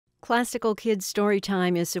Classical Kids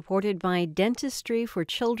Storytime is supported by Dentistry for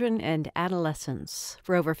Children and Adolescents.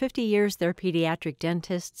 For over 50 years, their pediatric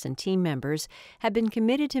dentists and team members have been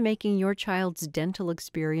committed to making your child's dental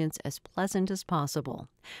experience as pleasant as possible.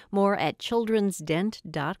 More at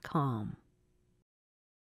childrensdent.com.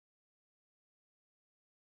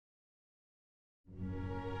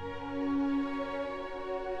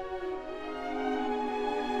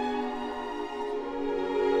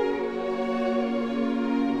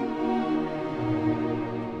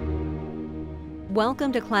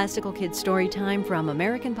 Welcome to Classical Kids Storytime from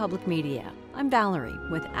American Public Media. I'm Valerie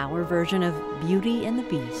with our version of Beauty and the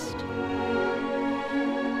Beast.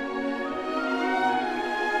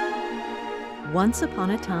 Once upon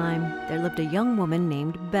a time, there lived a young woman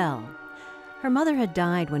named Belle. Her mother had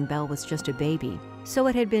died when Belle was just a baby, so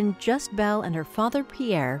it had been just Belle and her father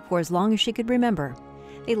Pierre for as long as she could remember.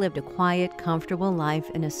 They lived a quiet, comfortable life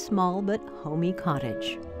in a small but homey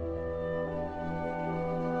cottage.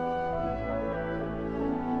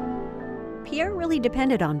 Pierre really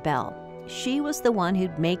depended on Belle. She was the one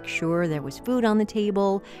who'd make sure there was food on the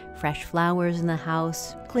table, fresh flowers in the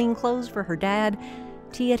house, clean clothes for her dad,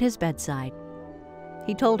 tea at his bedside.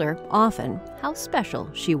 He told her often how special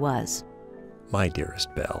she was. "My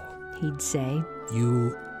dearest Belle," he'd say,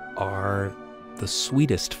 "you are the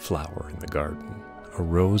sweetest flower in the garden, a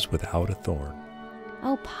rose without a thorn."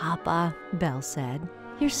 "Oh, Papa," Belle said,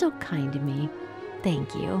 "you're so kind to me.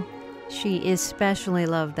 Thank you." She especially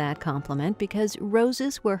loved that compliment because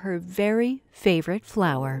roses were her very favorite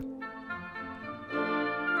flower.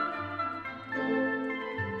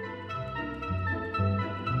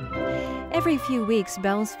 Every few weeks,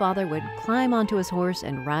 Belle's father would climb onto his horse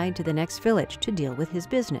and ride to the next village to deal with his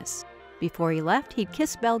business. Before he left, he'd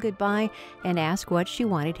kiss Belle goodbye and ask what she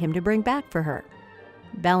wanted him to bring back for her.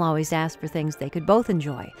 Belle always asked for things they could both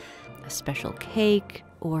enjoy, a special cake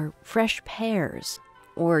or fresh pears,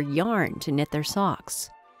 or yarn to knit their socks.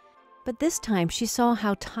 But this time she saw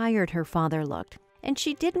how tired her father looked, and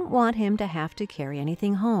she didn't want him to have to carry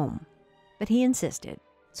anything home. But he insisted,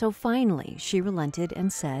 so finally she relented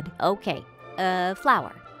and said, "Okay,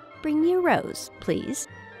 flower, bring me a rose, please."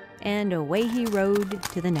 And away he rode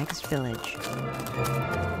to the next village.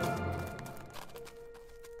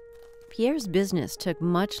 Pierre's business took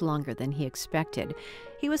much longer than he expected.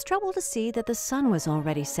 He was troubled to see that the sun was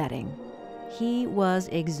already setting. He was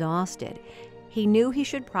exhausted. He knew he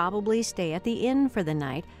should probably stay at the inn for the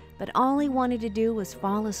night, but all he wanted to do was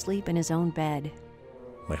fall asleep in his own bed.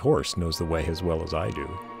 "My horse knows the way as well as I do,"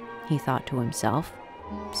 he thought to himself.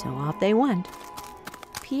 So off they went.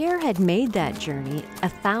 Pierre had made that journey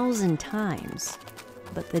 1,000 times,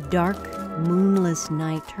 but the dark, moonless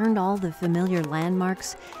night turned all the familiar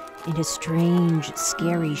landmarks into strange,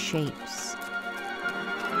 scary shapes.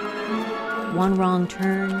 One wrong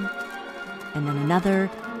turn, and then another,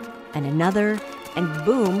 and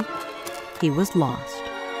boom, he was lost.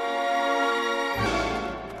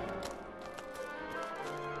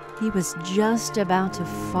 He was just about to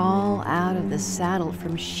fall out of the saddle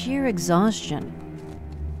from sheer exhaustion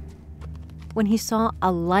when he saw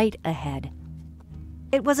a light ahead.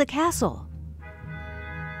 It was a castle.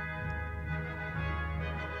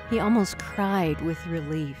 He almost cried with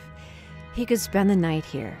relief. He could spend the night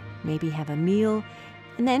here, maybe have a meal,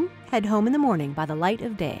 and then head home in the morning by the light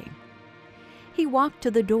of day. He walked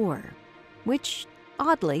to the door, which,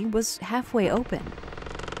 oddly, was halfway open.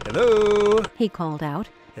 "Hello!" he called out.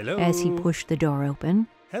 "Hello!" as he pushed the door open.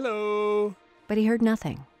 "Hello!" But he heard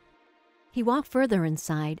nothing. He walked further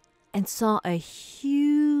inside and saw a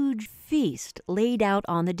huge feast laid out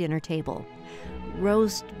on the dinner table.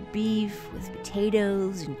 Roast beef with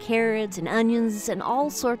potatoes and carrots and onions and all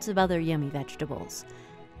sorts of other yummy vegetables.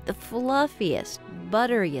 The fluffiest,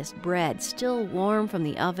 butteriest bread still warm from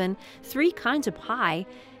the oven, 3 kinds of pie,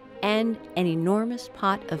 and an enormous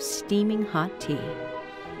pot of steaming hot tea.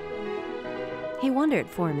 He wondered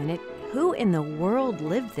for a minute who in the world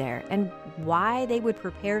lived there and why they would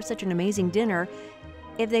prepare such an amazing dinner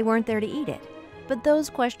if they weren't there to eat it. But those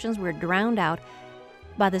questions were drowned out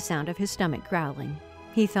by the sound of his stomach growling.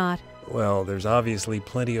 He thought, "Well, there's obviously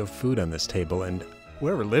plenty of food on this table, and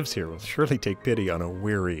whoever lives here will surely take pity on a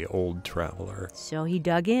weary old traveler." So he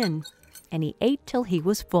dug in, and he ate till he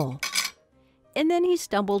was full. And then he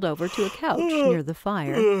stumbled over to a couch near the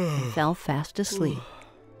fire and fell fast asleep.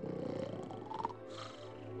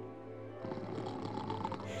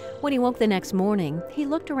 When he woke the next morning, he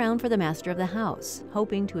looked around for the master of the house,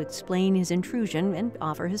 hoping to explain his intrusion and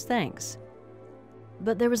offer his thanks.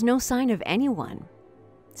 But there was no sign of anyone,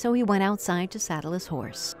 so he went outside to saddle his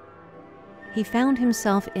horse. He found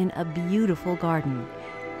himself in a beautiful garden,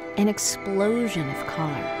 an explosion of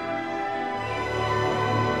color.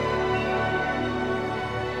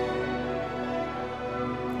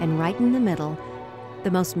 and right in the middle,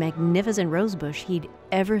 the most magnificent rosebush he'd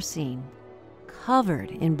ever seen,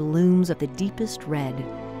 covered in blooms of the deepest red.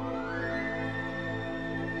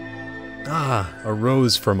 "Ah, a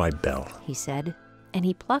rose for my Belle," he said, and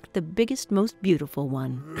he plucked the biggest, most beautiful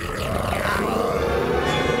one.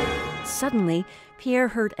 Suddenly, Pierre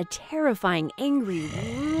heard a terrifying, angry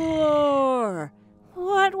roar.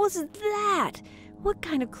 What was that? What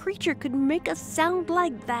kind of creature could make a sound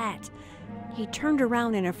like that? He turned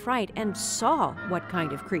around in a fright and saw what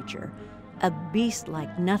kind of creature. A beast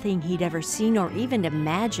like nothing he'd ever seen or even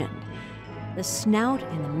imagined. The snout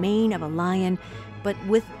and the mane of a lion, but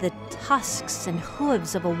with the tusks and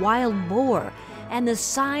hooves of a wild boar, and the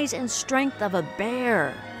size and strength of a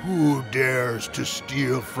bear. "Who dares to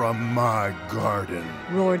steal from my garden?"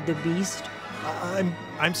 roared the beast.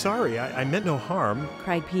 I'm sorry, I meant no harm.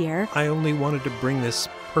 Cried Pierre. I only wanted to bring this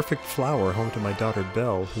perfect flower home to my daughter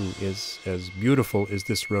Belle, who is as beautiful as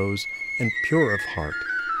this rose and pure of heart.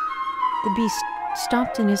 The beast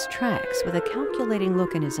stopped in his tracks with a calculating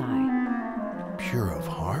look in his eye. "Pure of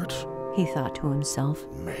heart?" he thought to himself.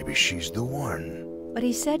 "Maybe she's the one." But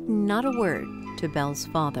he said not a word to Belle's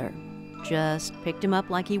father, just picked him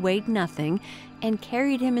up like he weighed nothing and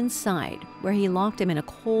carried him inside, where he locked him in a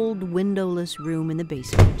cold, windowless room in the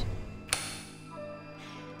basement.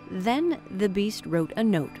 Then the beast wrote a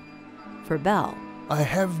note for Belle. "I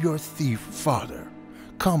have your thief father.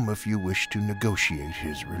 Come if you wish to negotiate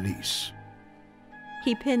his release."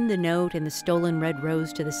 He pinned the note and the stolen red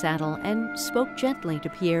rose to the saddle and spoke gently to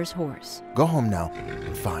Pierre's horse. "Go home now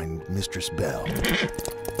and find Mistress Belle."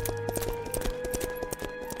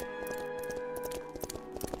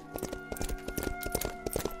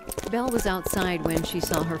 Belle was outside when she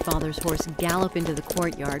saw her father's horse gallop into the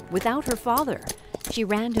courtyard without her father. She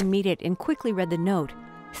ran to meet it and quickly read the note.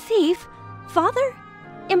 "Thief? Father?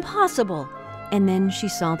 Impossible!" And then she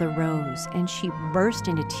saw the rose and she burst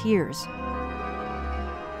into tears,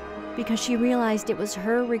 because she realized it was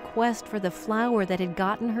her request for the flower that had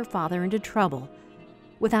gotten her father into trouble.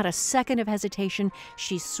 Without a second of hesitation,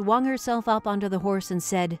 she swung herself up onto the horse and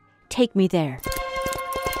said, "Take me there."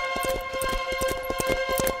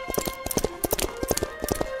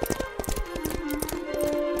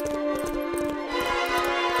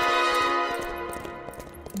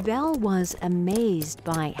 Belle was amazed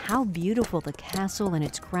by how beautiful the castle and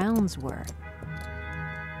its grounds were.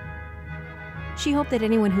 She hoped that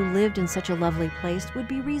anyone who lived in such a lovely place would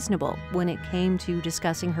be reasonable when it came to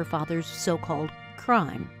discussing her father's so-called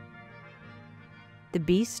crime. The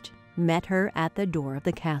beast met her at the door of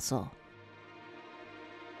the castle.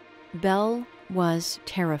 Belle was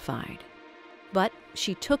terrified, but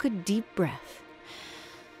she took a deep breath,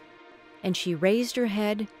 and she raised her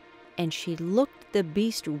head and she looked the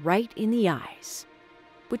beast right in the eyes,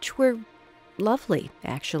 which were lovely,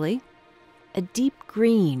 actually. A deep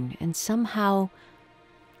green and somehow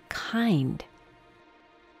kind.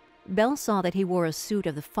 Belle saw that he wore a suit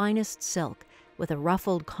of the finest silk with a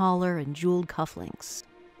ruffled collar and jeweled cufflinks.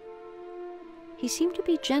 He seemed to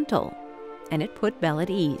be gentle, and it put Belle at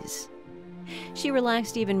ease. She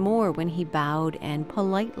relaxed even more when he bowed and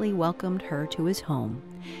politely welcomed her to his home,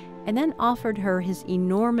 and then offered her his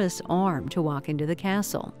enormous arm to walk into the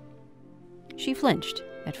castle. She flinched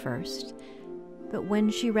at first, but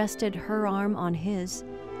when she rested her arm on his,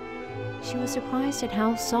 she was surprised at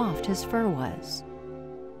how soft his fur was.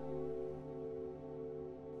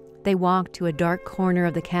 They walked to a dark corner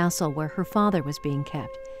of the castle where her father was being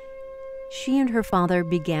kept. She and her father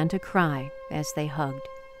began to cry as they hugged.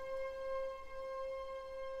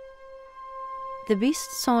 The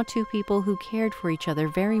beast saw two people who cared for each other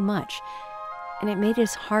very much, and it made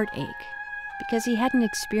his heart ache, because he hadn't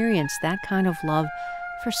experienced that kind of love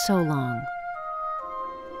for so long.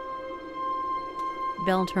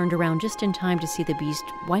 Belle turned around just in time to see the beast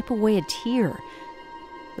wipe away a tear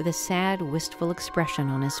with a sad, wistful expression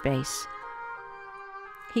on his face.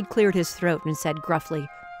 He cleared his throat and said gruffly,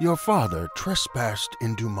 "Your father trespassed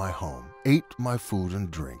into my home, ate my food and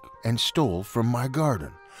drink, and stole from my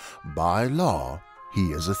garden. By law,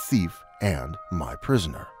 he is a thief and my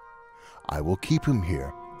prisoner. I will keep him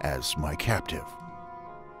here as my captive."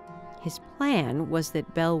 His plan was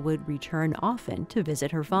that Belle would return often to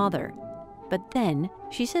visit her father. But then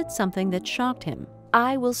she said something that shocked him.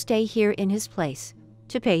 "I will stay here in his place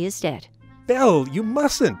to pay his debt." "Belle, you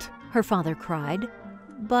mustn't!" her father cried.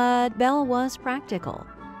 But Belle was practical.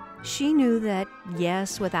 She knew that,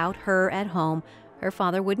 yes, without her at home, her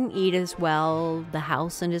father wouldn't eat as well, the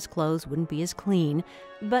house and his clothes wouldn't be as clean,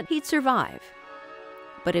 but he'd survive.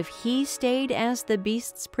 But if he stayed as the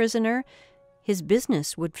beast's prisoner, his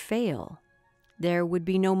business would fail. There would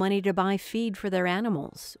be no money to buy feed for their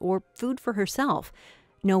animals or food for herself,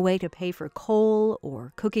 no way to pay for coal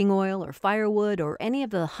or cooking oil or firewood or any of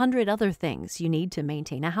the 100 other things you need to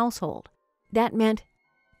maintain a household. That meant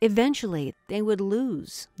eventually they would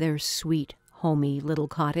lose their sweet, homey little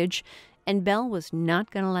cottage, and Belle was not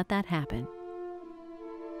going to let that happen.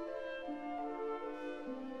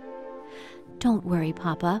 "Don't worry,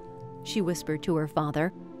 Papa," she whispered to her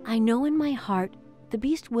father. "I know in my heart the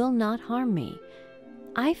beast will not harm me.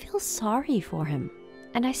 I feel sorry for him,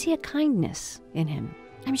 and I see a kindness in him.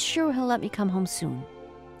 I'm sure he'll let me come home soon."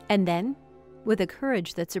 And then, with a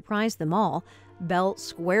courage that surprised them all, Belle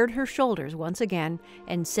squared her shoulders once again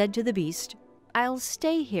and said to the beast, "I'll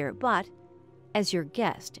stay here, but as your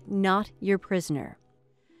guest, not your prisoner.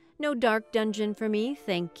 No dark dungeon for me,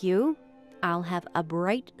 thank you. I'll have a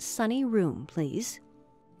bright, sunny room, please,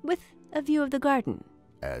 with a view of the garden."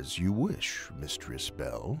 "As you wish, Mistress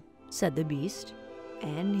Belle," said the beast,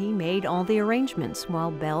 and he made all the arrangements while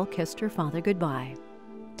Belle kissed her father goodbye.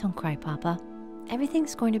 "Don't cry, Papa.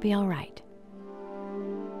 Everything's going to be all right."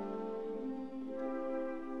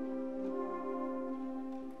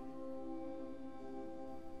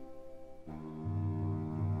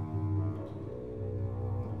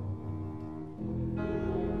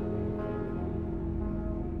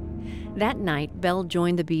 That night, Belle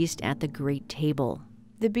joined the beast at the great table.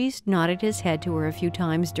 The beast nodded his head to her a few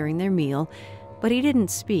times during their meal, but he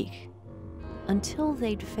didn't speak until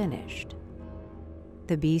they'd finished.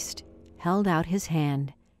 The beast held out his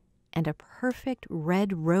hand, and a perfect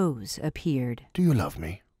red rose appeared. "Do you love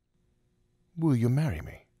me? Will you marry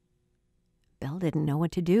me?" Belle didn't know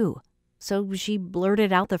what to do, so she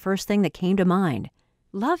blurted out the first thing that came to mind.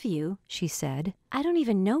 "Love you?" she said. "I don't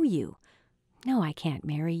even know you. No, I can't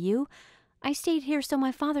marry you. I stayed here so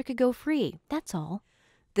my father could go free, that's all."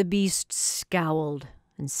 The beast scowled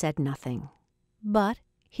and said nothing, but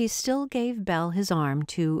he still gave Belle his arm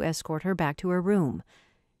to escort her back to her room.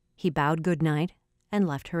 He bowed good night and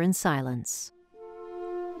left her in silence.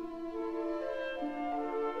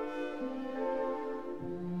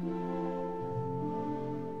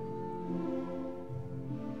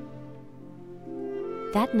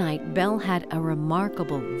 That night, Belle had a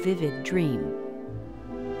remarkable, vivid dream.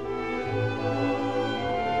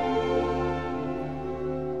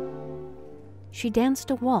 She danced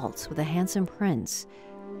a waltz with a handsome prince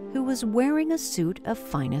who was wearing a suit of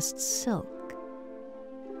finest silk.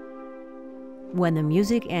 When the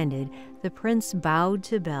music ended, the prince bowed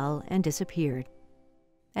to Belle and disappeared,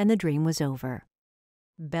 and the dream was over.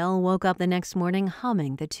 Belle woke up the next morning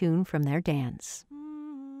humming the tune from their dance.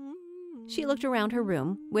 She looked around her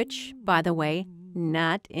room, which, by the way,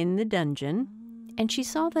 not in the dungeon, and she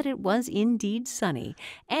saw that it was indeed sunny,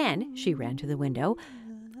 and she ran to the window,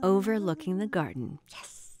 overlooking the garden.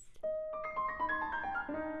 Yes!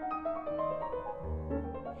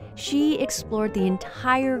 She explored the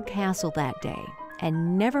entire castle that day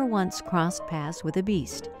and never once crossed paths with a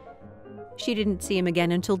beast. She didn't see him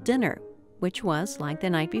again until dinner, which was, like the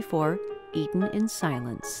night before, eaten in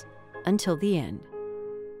silence until the end.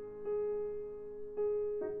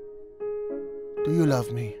 "Do you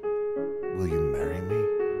love me? Will you marry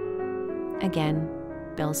me?" Again,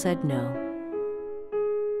 Belle said no.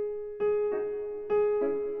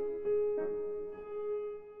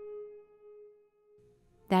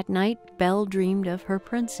 That night, Belle dreamed of her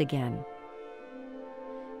prince again.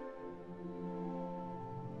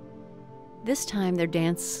 This time their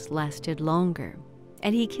dance lasted longer,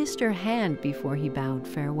 and he kissed her hand before he bowed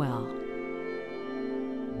farewell.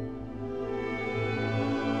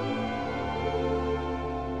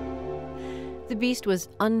 The beast was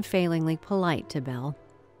unfailingly polite to Belle.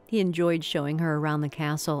 He enjoyed showing her around the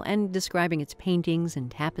castle and describing its paintings and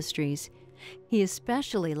tapestries. He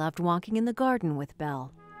especially loved walking in the garden with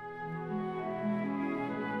Belle.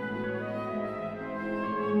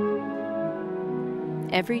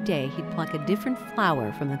 Every day he'd pluck a different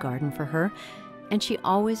flower from the garden for her, and she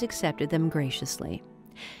always accepted them graciously.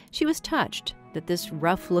 She was touched that this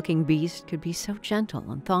rough-looking beast could be so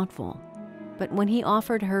gentle and thoughtful. But when he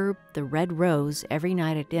offered her the red rose every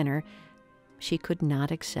night at dinner, she could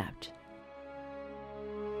not accept.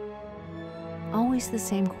 Always the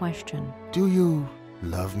same question. "Do you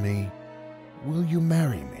love me? Will you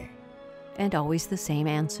marry me?" And always the same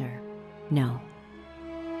answer. No.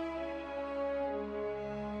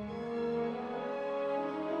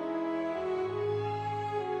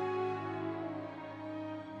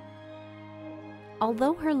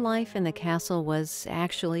 Although her life in the castle was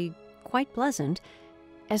actually quite pleasant,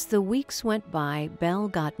 as the weeks went by, Belle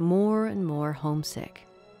got more and more homesick.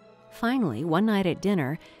 Finally, one night at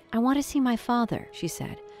dinner, "I want to see my father," she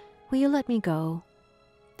said. Will you let me go?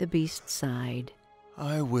 The beast sighed.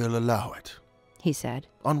 I will allow it, he said.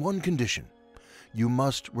 on one condition. You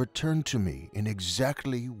must return to me in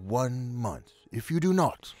exactly 1 month. If you do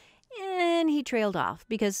not... And he trailed off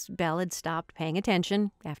because Belle had stopped paying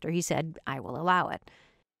attention after he said, I will allow it.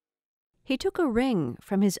 He took a ring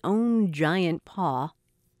from his own giant paw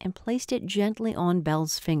and placed it gently on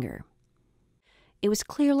Belle's finger. It was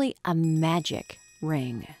clearly a magic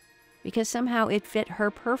ring, because somehow it fit her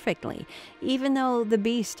perfectly, even though the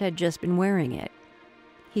beast had just been wearing it.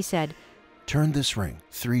 He said, Turn this ring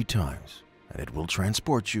 3 times, and it will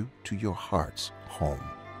transport you to your heart's home.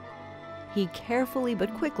 He carefully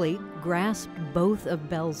but quickly grasped both of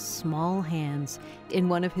Belle's small hands in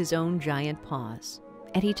one of his own giant paws,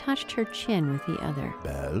 and he touched her chin with the other.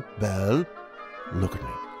 Belle, look at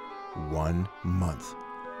me. 1 month.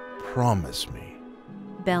 Promise me.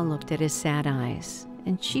 Belle looked at his sad eyes,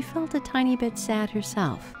 and she felt a tiny bit sad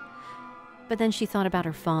herself. But then she thought about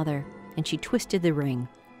her father, and she twisted the ring.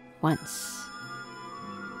 Once.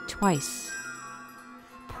 Twice.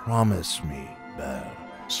 Promise me, Belle.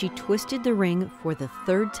 She twisted the ring for the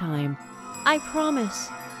 3rd time. I promise.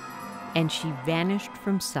 And she vanished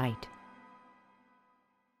from sight.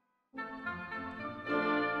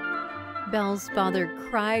 Belle's father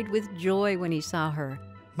cried with joy when he saw her.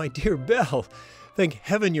 My dear Belle, thank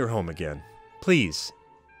heaven you're home again. Please,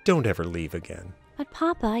 don't ever leave again. But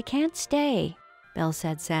Papa, I can't stay, Belle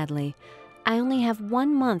said sadly. I only have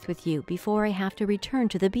 1 month with you before I have to return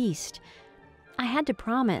to the beast. I had to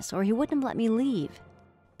promise or he wouldn't have let me leave.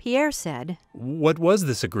 Pierre said, What was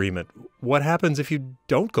this agreement? What happens if you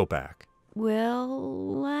don't go back?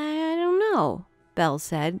 Well, I don't know, Belle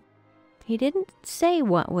said. He didn't say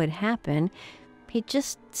what would happen. He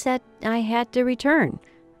just said I had to return.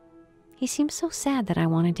 He seemed so sad that I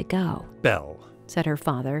wanted to go, Belle, said her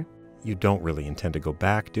father. You don't really intend to go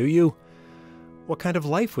back, do you? What kind of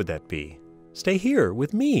life would that be? Stay here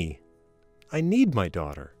with me. I need my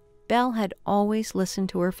daughter. Belle had always listened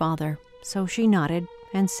to her father, so she nodded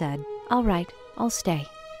and said, All right, I'll stay.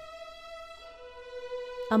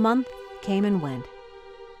 A month came and went.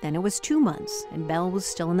 Then it was 2 months, and Belle was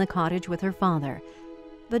still in the cottage with her father.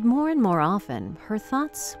 But more and more often, her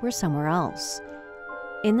thoughts were somewhere else,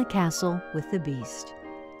 in the castle with the beast.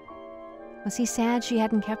 Was he sad she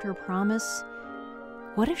hadn't kept her promise?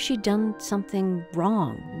 What if she'd done something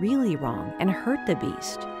wrong, really wrong, and hurt the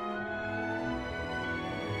beast?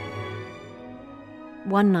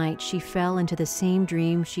 One night, she fell into the same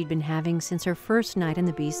dream she'd been having since her first night in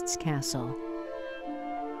the beast's castle.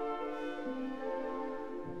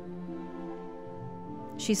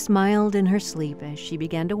 She smiled in her sleep as she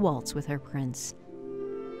began to waltz with her prince.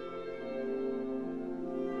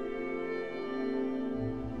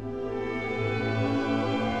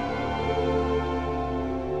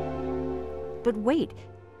 But wait,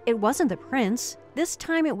 it wasn't the prince. This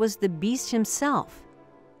time it was the beast himself.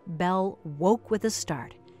 Belle woke with a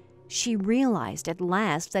start. She realized at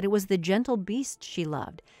last that it was the gentle beast she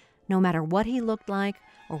loved, no matter what he looked like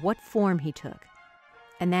or what form he took.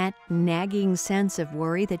 And that nagging sense of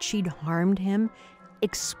worry that she'd harmed him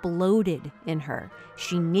exploded in her.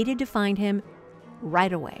 She needed to find him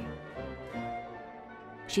right away.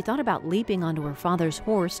 She thought about leaping onto her father's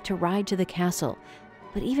horse to ride to the castle,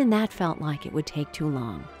 but even that felt like it would take too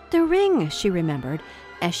long. The ring, she remembered,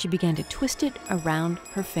 as she began to twist it around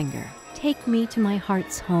her finger. Take me to my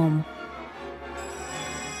heart's home.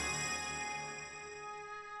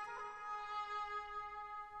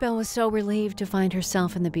 Belle was so relieved to find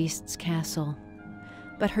herself in the beast's castle.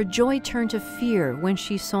 But her joy turned to fear when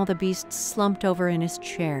she saw the beast slumped over in his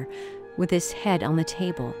chair, with his head on the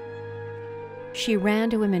table. She ran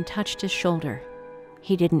to him and touched his shoulder.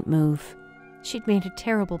 He didn't move. She'd made a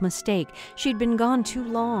terrible mistake. She'd been gone too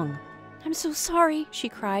long. I'm so sorry, she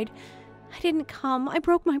cried. I didn't come. I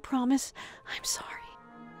broke my promise. I'm sorry.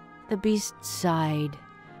 The beast sighed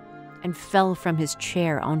and fell from his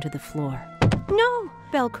chair onto the floor. No,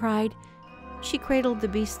 Belle cried. She cradled the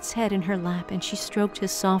beast's head in her lap and she stroked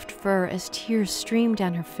his soft fur as tears streamed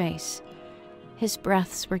down her face. His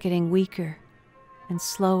breaths were getting weaker and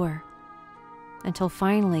slower until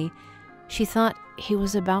finally she thought he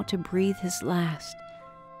was about to breathe his last.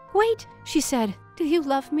 Wait, she said. Do you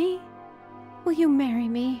love me? Will you marry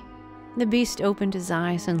me? The beast opened his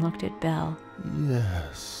eyes and looked at Belle.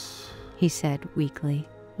 Yes. He said weakly,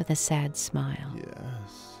 with a sad smile.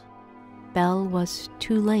 Yes. Belle was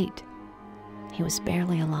too late. He was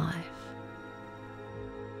barely alive.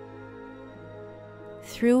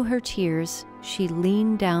 Through her tears, she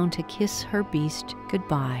leaned down to kiss her beast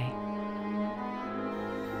goodbye.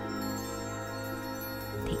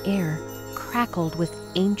 The air crackled with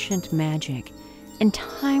ancient magic, and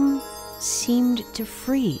time seemed to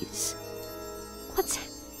freeze.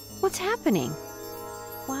 What's happening?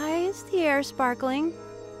 Why is the air sparkling?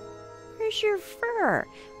 Where's your fur?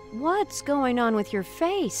 What's going on with your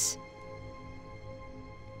face?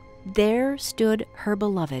 There stood her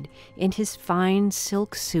beloved in his fine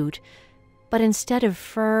silk suit, but instead of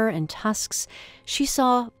fur and tusks, she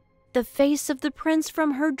saw the face of the prince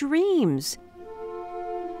from her dreams.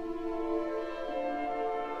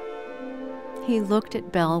 He looked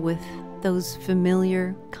at Belle with those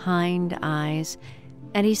familiar, kind eyes,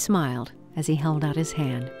 and he smiled as he held out his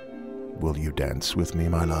hand. Will you dance with me,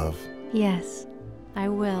 my love? Yes, I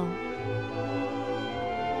will.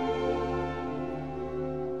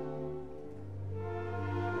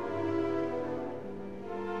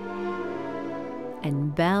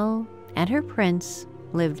 And Belle and her prince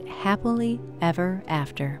lived happily ever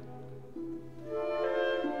after.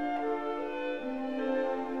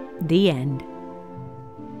 The end.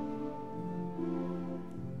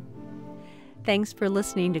 Thanks for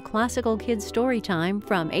listening to Classical Kids Storytime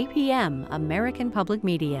from APM, American Public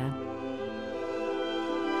Media.